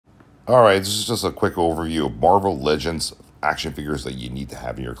All right, this is just a quick overview of Marvel Legends action figures that you need to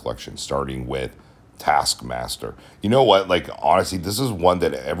have in your collection, starting with Taskmaster. You know what? Like, honestly, this is one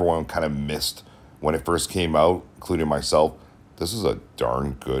that everyone kind of missed when it first came out, including myself. This is a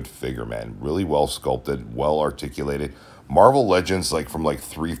darn good figure, man. Really well sculpted, well articulated. Marvel Legends, like from like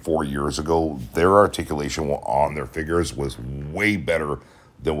 3-4 years ago, their articulation on their figures was way better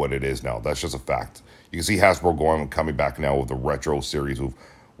than what it is now. That's just a fact. You can see Hasbro coming back now with the retro series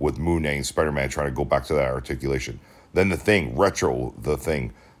with Moonknight and Spider-Man, trying to go back to that articulation. Then the Thing, retro, the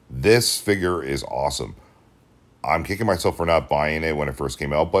Thing. This figure is awesome. I'm kicking myself for not buying it when it first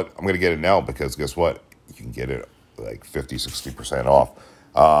came out, but I'm going to get it now because guess what? You can get it like 50-60%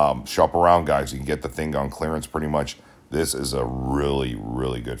 off. Shop around, guys. You can get the Thing on clearance pretty much. This is a really,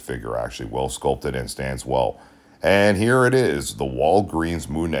 really good figure, actually. Well sculpted and stands well. And here it is, the Walgreens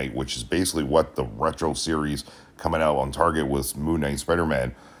Moonknight, which is basically what the retro series coming out on Target with Moonknight and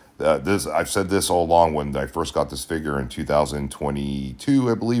Spider-Man. I've said this all along when I first got this figure in 2022,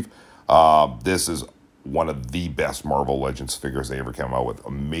 I believe. This is one of the best Marvel Legends figures they ever came out with.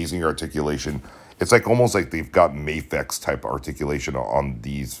 Amazing articulation. It's like almost like they've got Mafex type articulation on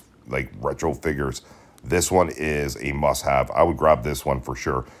these like retro figures. This one is a must-have. I would grab this one for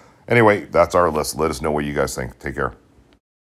sure. Anyway, that's our list. Let us know what you guys think. Take care.